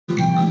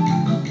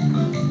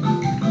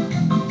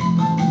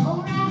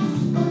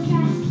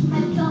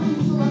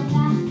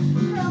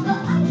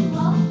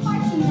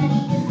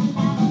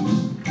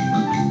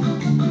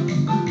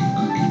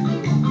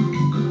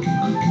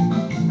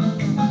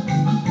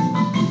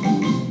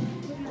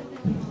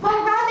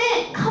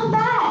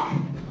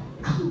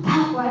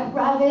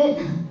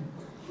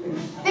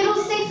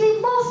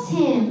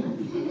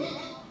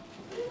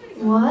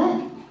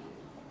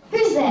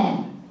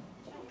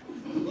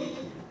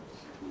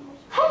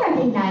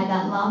recognize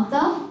that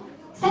laughter.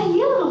 Say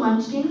you, little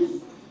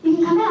munchkins. You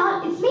can come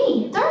out. It's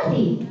me,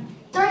 Dorothy.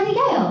 Dorothy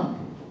Gale.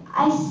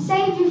 I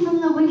saved you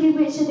from the Wicked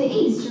Witch of the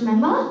East,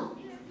 remember?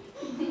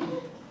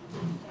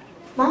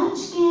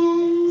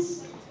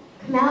 Munchkins,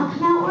 come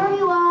out wherever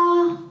you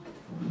are.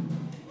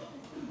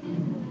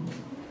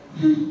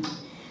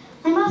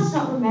 They must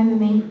not remember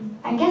me.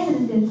 I guess it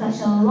has been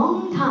such a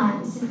long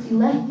time since you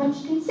left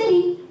Munchkin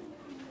City.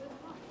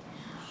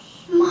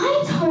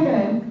 My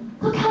Toto,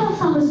 look how the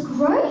flowers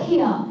grow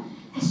here.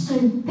 They're so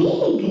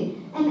big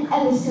and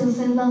ever still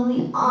so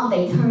lovely, aren't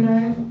they,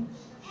 Toto?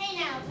 Hey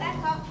now, back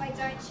up, why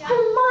don't you?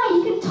 Oh my,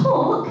 you can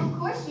talk. Of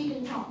course we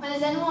can talk, but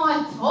is anyone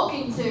worth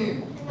talking to?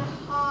 And there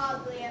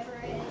hardly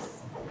ever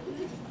is.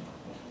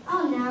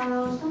 Oh,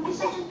 Narrows, don't be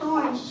such a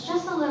thorn. She's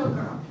just a little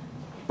girl.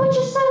 But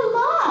you're so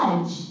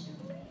large.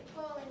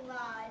 Calling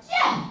large.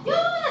 Yeah, you're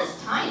the one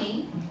that's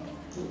tiny.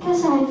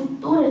 Guess I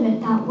thought of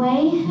it that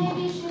way.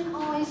 Maybe you shouldn't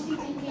always be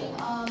thinking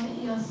of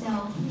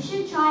yourself. You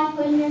should try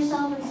putting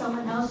yourself in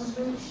someone else's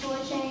boots for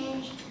a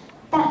change.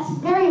 That's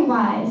very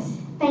wise.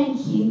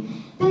 Thank you.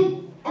 But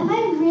am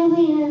I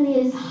really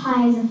only as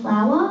high as a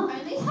flower?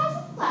 Only as high as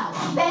a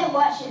flower. Better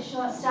watch it,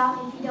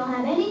 shortstop. If you don't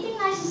have anything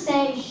nice to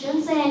say, you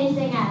shouldn't say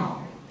anything at all.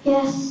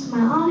 Yes, my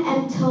Aunt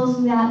Em tells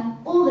me that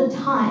all the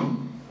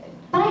time.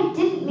 But I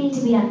didn't mean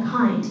to be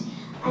unkind.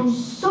 I'm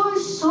so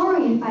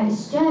sorry if I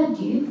disturbed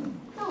you.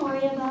 Don't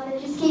worry about it.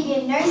 Just keep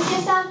your nose to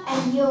yourself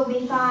and you'll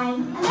be fine.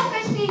 And that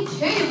goes for you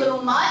too, you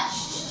little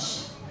much.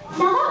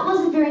 Now that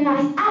wasn't very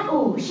nice at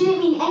all. She didn't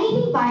mean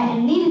anything by it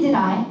and neither did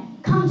I.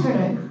 Come,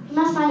 Toto. We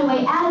must find a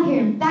way out of here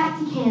and back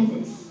to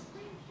Kansas.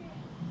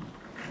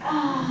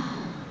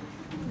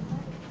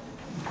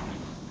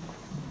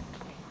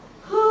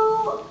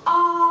 Who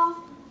are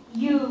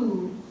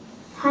you?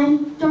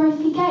 I'm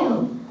Dorothy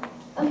Gale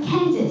of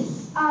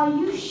Kansas. Are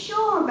you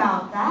sure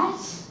about that?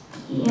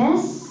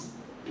 Yes?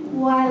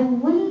 Why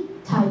wouldn't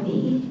I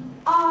be?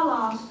 I'll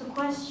ask the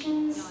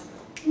questions,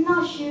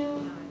 not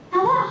you.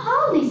 Now that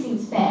hardly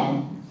seems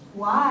fair.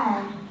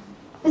 Why?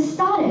 For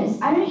starters,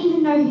 I don't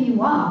even know who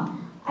you are.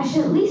 I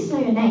should at least know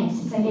your name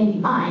since I gave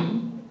you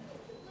mine.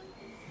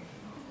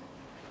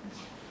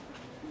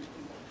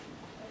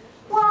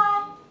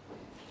 Why?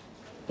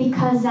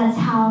 Because that's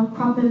how a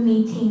proper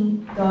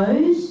meeting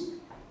goes.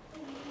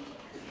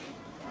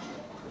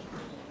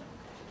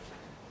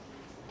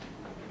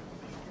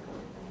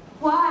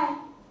 Why?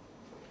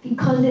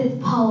 Because it's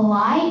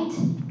polite.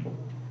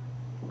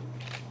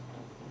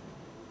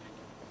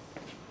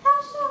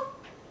 How so?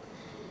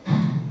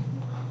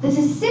 This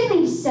is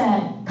simply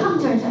absurd. Come,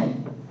 Toto.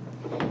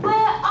 Where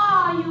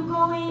are you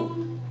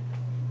going?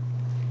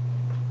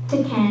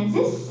 To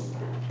Kansas?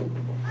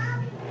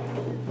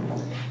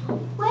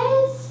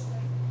 Where's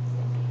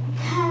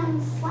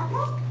Kansas?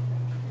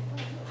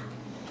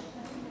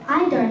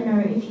 I don't know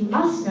if you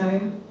must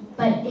know,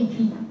 but if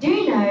you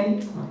do know,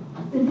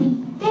 it would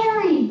be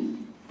very,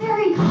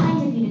 very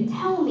kind of you to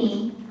tell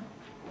me.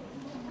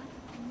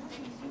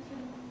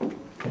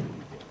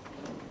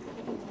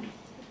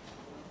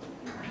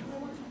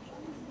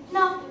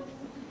 No.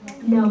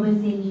 No as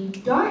in you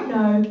don't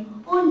know,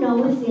 or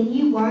no as in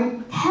you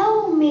won't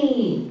tell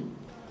me.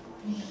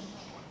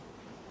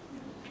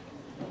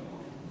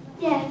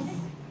 Yes.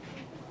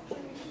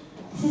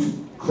 This is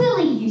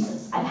clearly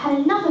useless. I've had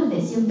enough of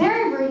this. You're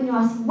very rude and you're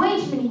asking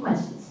way too many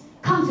questions.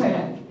 Come,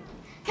 Toto.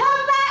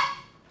 Come back!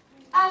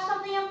 I have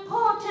something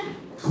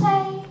important to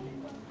say.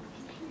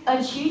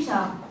 A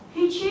tutor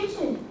who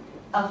tutored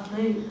a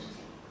flute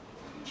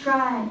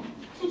tried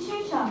to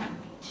tutor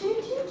two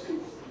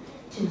tutors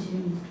to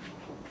do.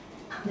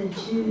 The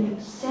two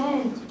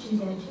said to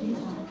their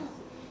tutor,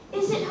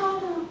 "Is it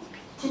harder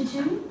to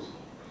toot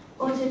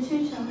or to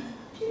tutor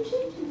two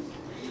tutors?"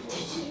 To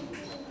toot.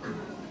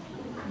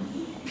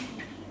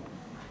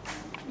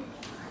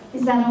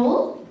 Is that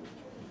all?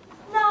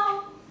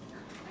 No.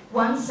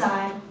 One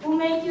side will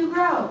make you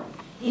grow,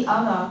 the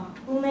other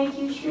will make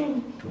you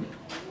shrink.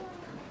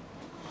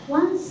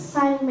 One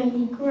side will make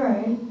me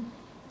grow.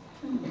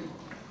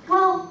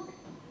 Well,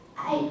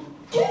 I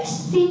do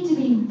seem to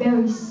be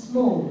very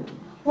small.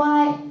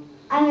 Why,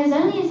 I'm as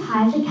only as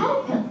high as a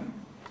caterpillar.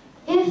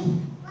 If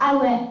I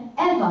were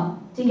ever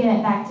to get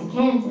it back to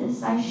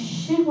Kansas, I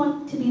should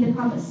want to be the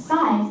proper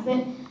size,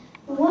 but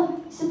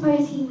what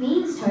suppose he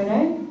means,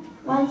 Toto?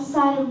 One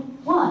side of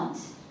what?